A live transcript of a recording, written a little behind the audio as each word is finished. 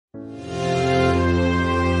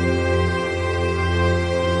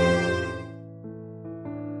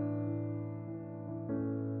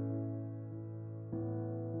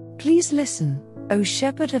Please listen, O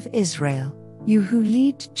Shepherd of Israel, you who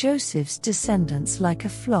lead Joseph's descendants like a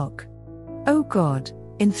flock. O God,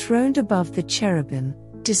 enthroned above the cherubim,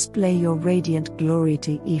 display your radiant glory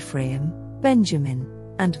to Ephraim, Benjamin,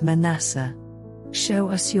 and Manasseh. Show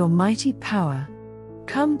us your mighty power.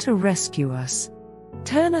 Come to rescue us.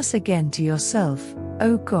 Turn us again to yourself,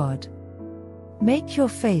 O God. Make your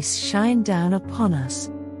face shine down upon us.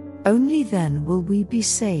 Only then will we be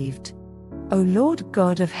saved. O Lord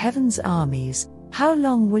God of heaven's armies, how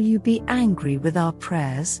long will you be angry with our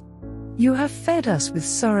prayers? You have fed us with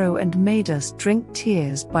sorrow and made us drink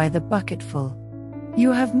tears by the bucketful.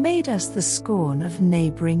 You have made us the scorn of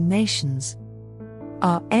neighboring nations.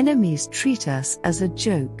 Our enemies treat us as a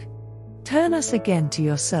joke. Turn us again to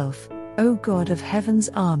yourself, O God of heaven's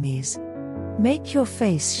armies. Make your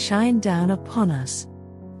face shine down upon us.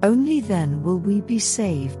 Only then will we be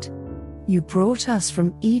saved. You brought us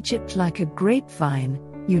from Egypt like a grapevine,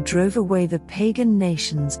 you drove away the pagan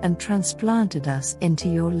nations and transplanted us into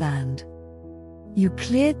your land. You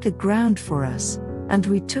cleared the ground for us, and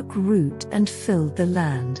we took root and filled the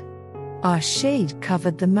land. Our shade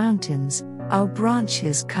covered the mountains, our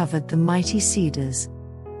branches covered the mighty cedars.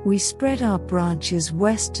 We spread our branches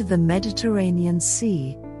west to the Mediterranean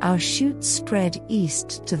Sea, our shoots spread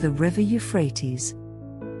east to the river Euphrates.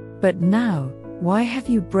 But now, why have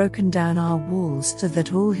you broken down our walls so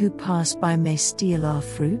that all who pass by may steal our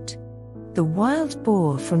fruit? The wild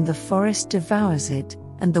boar from the forest devours it,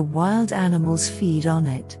 and the wild animals feed on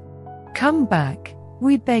it. Come back,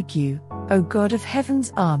 we beg you, O God of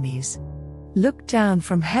heaven's armies. Look down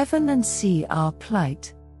from heaven and see our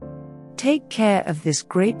plight. Take care of this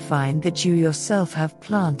grapevine that you yourself have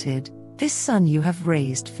planted, this son you have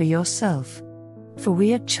raised for yourself. For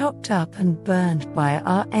we are chopped up and burned by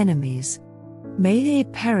our enemies. May they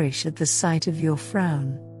perish at the sight of your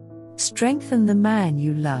frown. Strengthen the man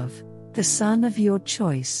you love, the son of your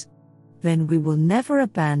choice. Then we will never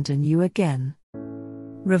abandon you again.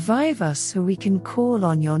 Revive us so we can call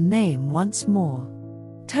on your name once more.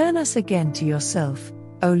 Turn us again to yourself,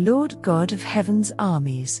 O Lord God of heaven's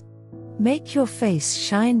armies. Make your face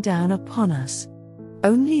shine down upon us.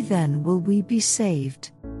 Only then will we be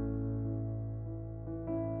saved.